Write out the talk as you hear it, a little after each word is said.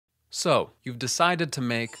So, you've decided to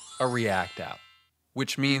make a React app,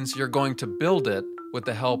 which means you're going to build it with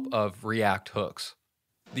the help of React hooks.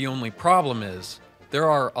 The only problem is, there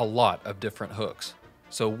are a lot of different hooks.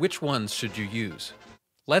 So which ones should you use?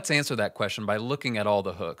 Let's answer that question by looking at all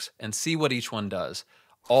the hooks and see what each one does,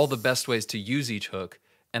 all the best ways to use each hook,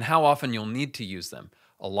 and how often you'll need to use them.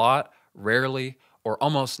 A lot, rarely, or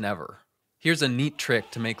almost never. Here's a neat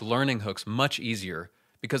trick to make learning hooks much easier,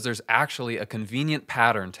 because there's actually a convenient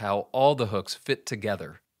pattern to how all the hooks fit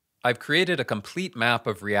together. I've created a complete map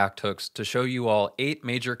of React hooks to show you all 8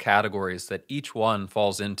 major categories that each one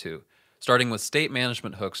falls into, starting with state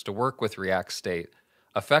management hooks to work with React state,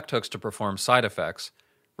 effect hooks to perform side effects,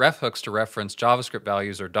 ref hooks to reference JavaScript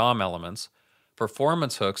values or DOM elements,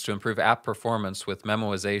 performance hooks to improve app performance with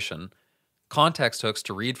memoization, context hooks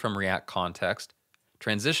to read from React context,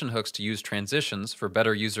 transition hooks to use transitions for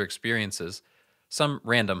better user experiences, some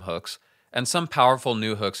random hooks, and some powerful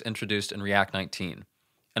new hooks introduced in React 19.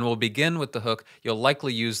 And we'll begin with the hook you'll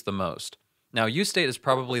likely use the most. Now, useState is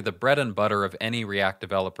probably the bread and butter of any React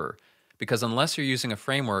developer, because unless you're using a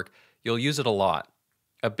framework, you'll use it a lot.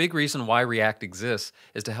 A big reason why React exists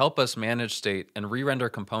is to help us manage state and re-render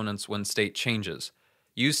components when state changes.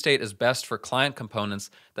 useState is best for client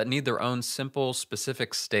components that need their own simple,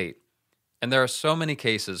 specific state. And there are so many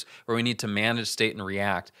cases where we need to manage state in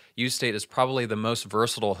React, useState is probably the most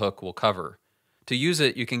versatile hook we'll cover. To use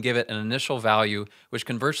it, you can give it an initial value, which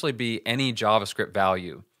can virtually be any JavaScript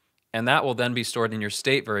value. And that will then be stored in your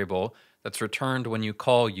state variable that's returned when you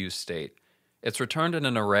call useState. It's returned in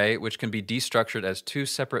an array which can be destructured as 2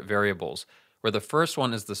 separate variables, where the first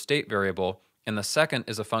one is the state variable and the second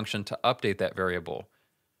is a function to update that variable.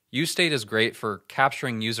 useState is great for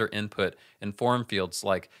capturing user input in form fields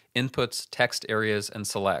like inputs, text areas, and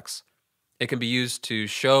selects. It can be used to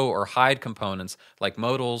show or hide components like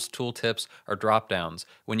modals, tooltips, or dropdowns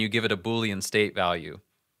when you give it a Boolean state value.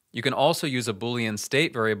 You can also use a Boolean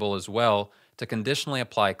state variable as well to conditionally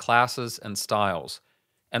apply classes and styles.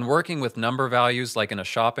 And working with number values like in a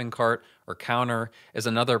shopping cart or counter is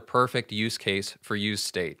another perfect use case for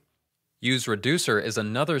useState. useReducer is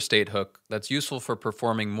another state hook that's useful for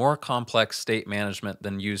performing more complex state management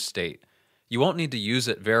than useState. You won't need to use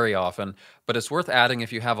it very often, but it's worth adding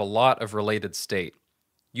if you have a lot of related state.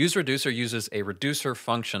 useReducer uses a reducer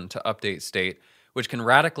function to update state, which can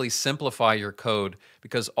radically simplify your code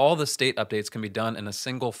because all the state updates can be done in a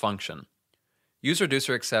single function.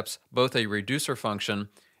 useReducer accepts both a reducer function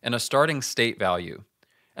and a starting state value.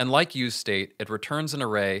 And like useState, it returns an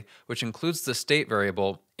array which includes the state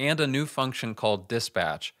variable and a new function called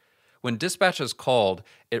dispatch. When dispatch is called,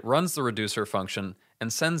 it runs the reducer function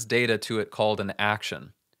and sends data to it called an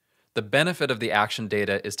action. The benefit of the action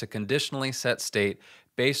data is to conditionally set state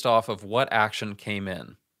based off of what action came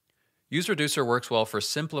in. useReducer works well for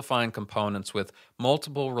simplifying components with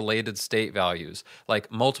multiple related state values,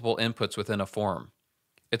 like multiple inputs within a form.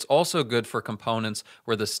 It's also good for components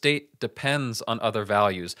where the state depends on other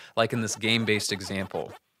values, like in this game-based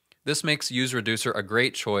example. This makes useReducer a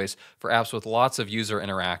great choice for apps with lots of user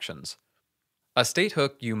interactions. A state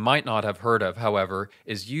hook you might not have heard of, however,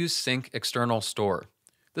 is useSyncExternalStore.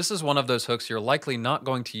 This is one of those hooks you're likely not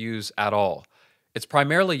going to use at all. It's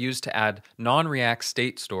primarily used to add non-React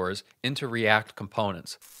state stores into React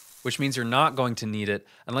components, which means you're not going to need it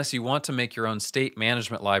unless you want to make your own state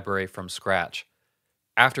management library from scratch.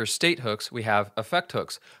 After state hooks, we have effect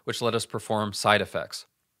hooks, which let us perform side effects.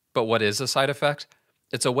 But what is a side effect?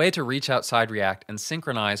 It's a way to reach outside React and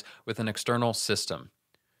synchronize with an external system.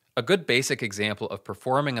 A good basic example of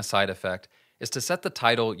performing a side effect is to set the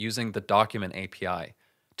title using the document API.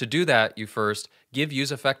 To do that, you first give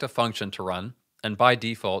useEffect a function to run, and by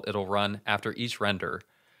default, it'll run after each render.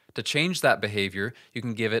 To change that behavior, you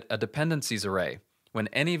can give it a dependencies array. When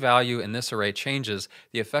any value in this array changes,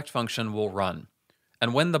 the effect function will run.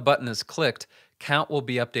 And when the button is clicked, count will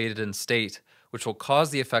be updated in state, which will cause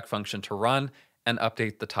the effect function to run and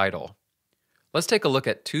update the title. Let's take a look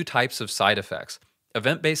at 2 types of side effects.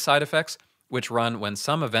 Event-based side effects, which run when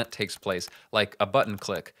some event takes place, like a button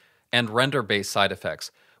click, and render-based side effects,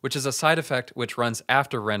 which is a side effect which runs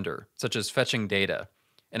after render, such as fetching data.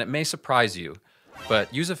 And it may surprise you,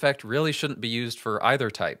 but useEffect really shouldn't be used for either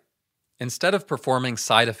type. Instead of performing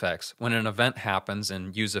side effects when an event happens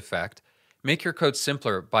in useEffect, make your code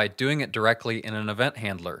simpler by doing it directly in an event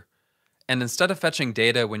handler. And instead of fetching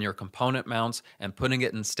data when your component mounts and putting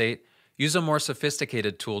it in state, use a more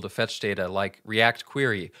sophisticated tool to fetch data like React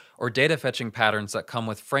Query or data fetching patterns that come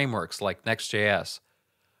with frameworks like Next.js.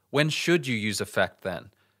 When should you use Effect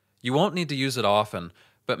then? You won't need to use it often,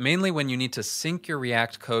 but mainly when you need to sync your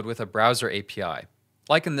React code with a browser API,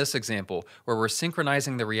 like in this example, where we're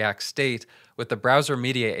synchronizing the React state with the browser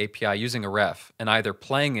media API using a ref and either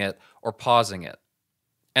playing it or pausing it.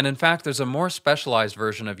 And in fact, there's a more specialized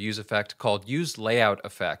version of useEffect called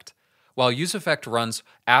useLayoutEffect. While useEffect runs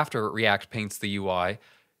after React paints the UI,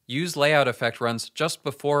 useLayoutEffect runs just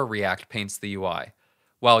before React paints the UI.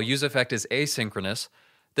 While useEffect is asynchronous,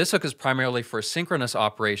 this hook is primarily for synchronous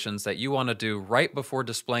operations that you want to do right before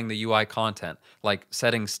displaying the UI content, like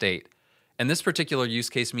setting state. And this particular use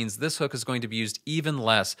case means this hook is going to be used even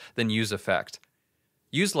less than useEffect.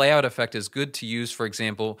 useLayoutEffect is good to use, for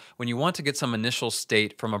example, when you want to get some initial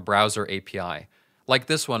state from a browser API, like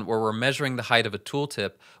this one where we're measuring the height of a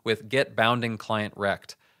tooltip with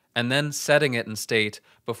getBoundingClientRect, and then setting it in state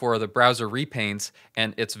before the browser repaints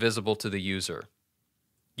and it's visible to the user.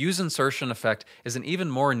 useInsertionEffect is an even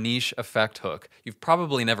more niche effect hook you've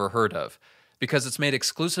probably never heard of, because it's made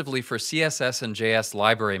exclusively for CSS and JS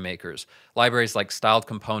library makers, libraries like styled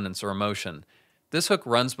components or emotion. This hook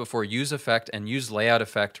runs before useEffect and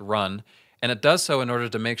useLayoutEffect run, and it does so in order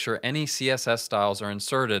to make sure any CSS styles are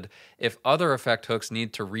inserted if other effect hooks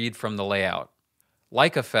need to read from the layout.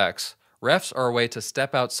 Like effects, refs are a way to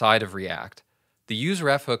step outside of React. The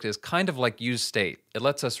useRef hook is kind of like useState. It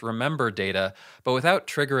lets us remember data, but without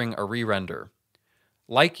triggering a re-render.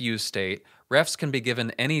 Like useState, refs can be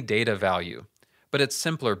given any data value, but it's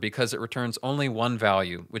simpler because it returns only one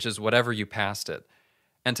value, which is whatever you passed it.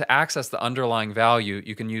 And to access the underlying value,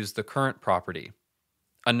 you can use the current property.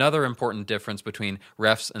 Another important difference between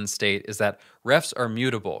refs and state is that refs are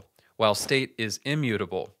mutable, while state is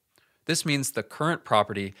immutable. This means the current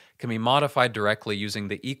property can be modified directly using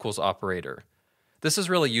the equals operator. This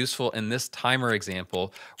is really useful in this timer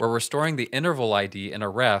example, where we're storing the interval ID in a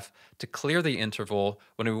ref to clear the interval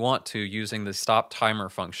when we want to using the stop timer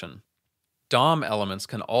function. DOM elements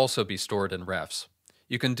can also be stored in refs.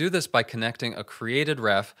 You can do this by connecting a created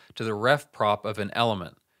ref to the ref prop of an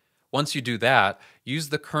element. Once you do that, use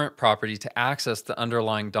the current property to access the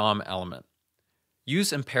underlying DOM element.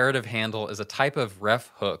 useImperativeHandle is a type of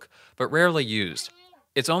ref hook, but rarely used.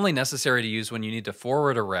 It's only necessary to use when you need to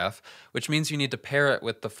forward a ref, which means you need to pair it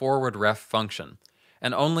with the forwardRef function,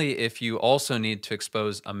 and only if you also need to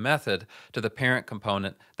expose a method to the parent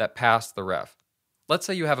component that passed the ref. Let's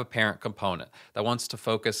say you have a parent component that wants to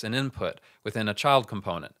focus an input within a child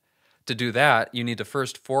component. To do that, you need to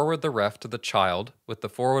first forward the ref to the child with the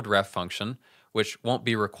forwardRef function, which won't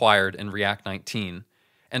be required in React 19,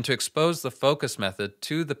 and to expose the focus method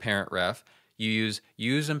to the parent ref, you use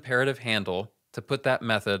useImperativeHandle to put that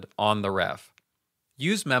method on the ref.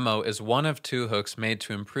 useMemo is one of two hooks made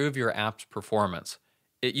to improve your app's performance.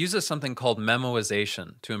 It uses something called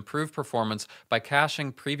memoization to improve performance by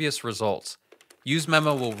caching previous results.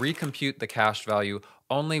 useMemo will recompute the cached value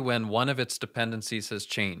only when one of its dependencies has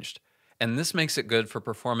changed, and this makes it good for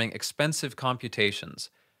performing expensive computations.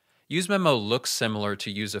 useMemo looks similar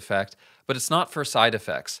to useEffect, but it's not for side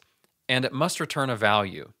effects, and it must return a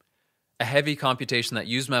value. A heavy computation that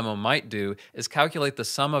useMemo might do is calculate the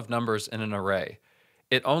sum of numbers in an array.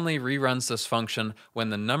 It only reruns this function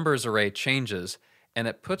when the numbers array changes, and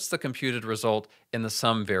it puts the computed result in the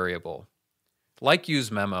sum variable. Like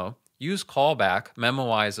useMemo, useCallback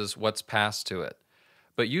memoizes what's passed to it.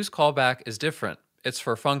 But useCallback is different. It's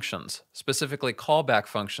for functions, specifically callback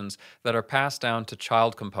functions that are passed down to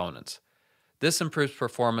child components. This improves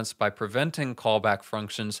performance by preventing callback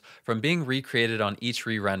functions from being recreated on each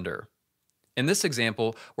re-render. In this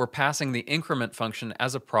example, we're passing the increment function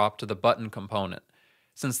as a prop to the button component.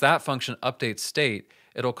 Since that function updates state,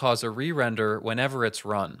 it'll cause a re-render whenever it's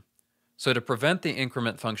run. So to prevent the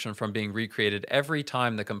increment function from being recreated every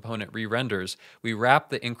time the component re-renders, we wrap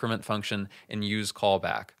the increment function in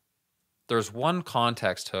useCallback. There's one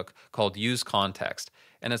context hook called useContext,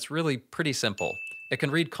 and it's really pretty simple. It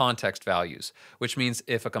can read context values, which means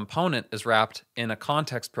if a component is wrapped in a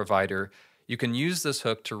context provider, you can use this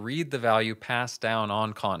hook to read the value passed down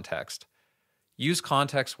on context.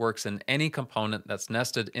 useContext works in any component that's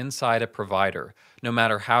nested inside a provider, no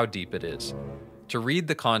matter how deep it is. To read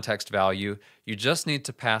the context value, you just need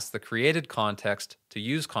to pass the created context to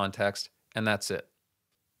useContext, and that's it.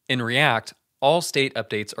 In React, all state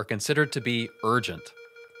updates are considered to be urgent.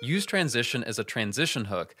 useTransition is a transition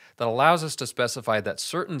hook that allows us to specify that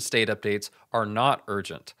certain state updates are not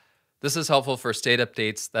urgent. This is helpful for state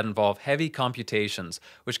updates that involve heavy computations,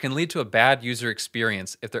 which can lead to a bad user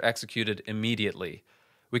experience if they're executed immediately.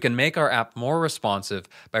 We can make our app more responsive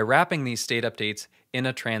by wrapping these state updates in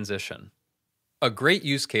a transition. A great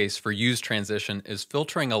use case for useTransition is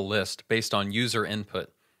filtering a list based on user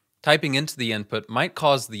input. Typing into the input might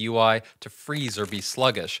cause the UI to freeze or be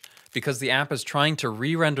sluggish, because the app is trying to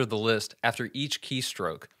re-render the list after each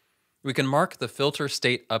keystroke. We can mark the filter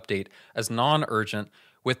state update as non-urgent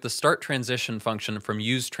with the start transition function from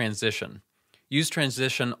useTransition.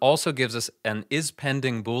 useTransition also gives us an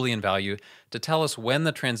isPending Boolean value to tell us when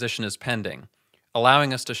the transition is pending,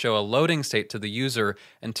 allowing us to show a loading state to the user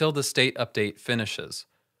until the state update finishes.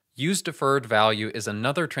 useDeferredValue is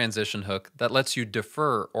another transition hook that lets you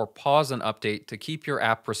defer or pause an update to keep your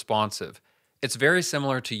app responsive. It's very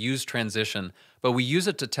similar to useTransition, but we use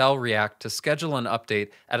it to tell React to schedule an update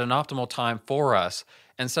at an optimal time for us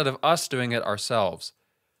instead of us doing it ourselves.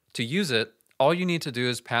 To use it, all you need to do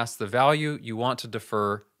is pass the value you want to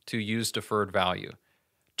defer to useDeferredValue.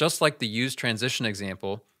 Just like the useTransition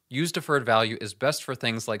example, useDeferredValue is best for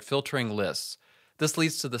things like filtering lists. This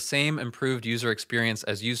leads to the same improved user experience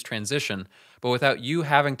as useTransition, but without you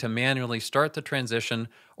having to manually start the transition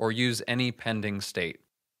or use any pending state.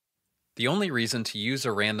 The only reason to use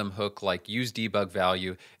a random hook like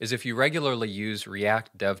useDebugValue is if you regularly use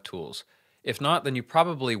React Dev Tools. If not, then you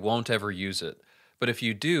probably won't ever use it. But if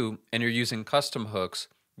you do, and you're using custom hooks,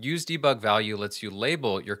 useDebugValue lets you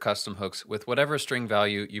label your custom hooks with whatever string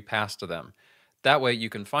value you pass to them. That way you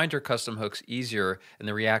can find your custom hooks easier in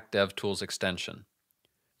the React Dev Tools extension.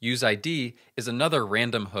 useId is another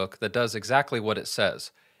random hook that does exactly what it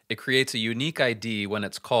says. It creates a unique ID when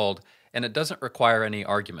it's called, and it doesn't require any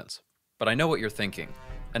arguments. But I know what you're thinking.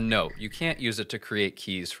 And no, you can't use it to create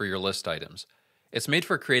keys for your list items. It's made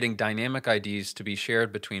for creating dynamic IDs to be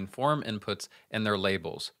shared between form inputs and their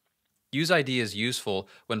labels. useId is useful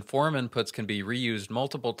when form inputs can be reused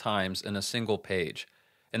multiple times in a single page.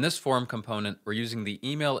 In this form component, we're using the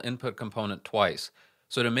email input component twice.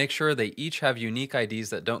 So to make sure they each have unique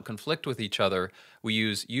IDs that don't conflict with each other, we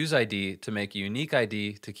use useId to make a unique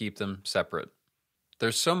ID to keep them separate.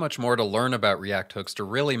 There's so much more to learn about React hooks to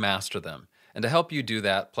really master them. And to help you do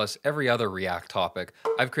that, plus every other React topic,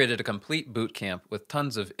 I've created a complete bootcamp with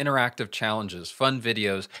tons of interactive challenges, fun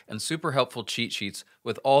videos, and super helpful cheat sheets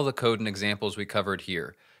with all the code and examples we covered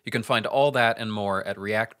here. You can find all that and more at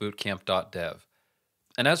reactbootcamp.dev.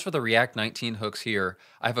 And as for the React 19 hooks here,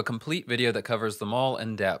 I have a complete video that covers them all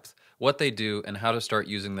in depth, what they do, and how to start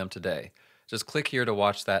using them today. Just click here to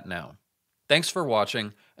watch that now. Thanks for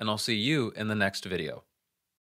watching, and I'll see you in the next video.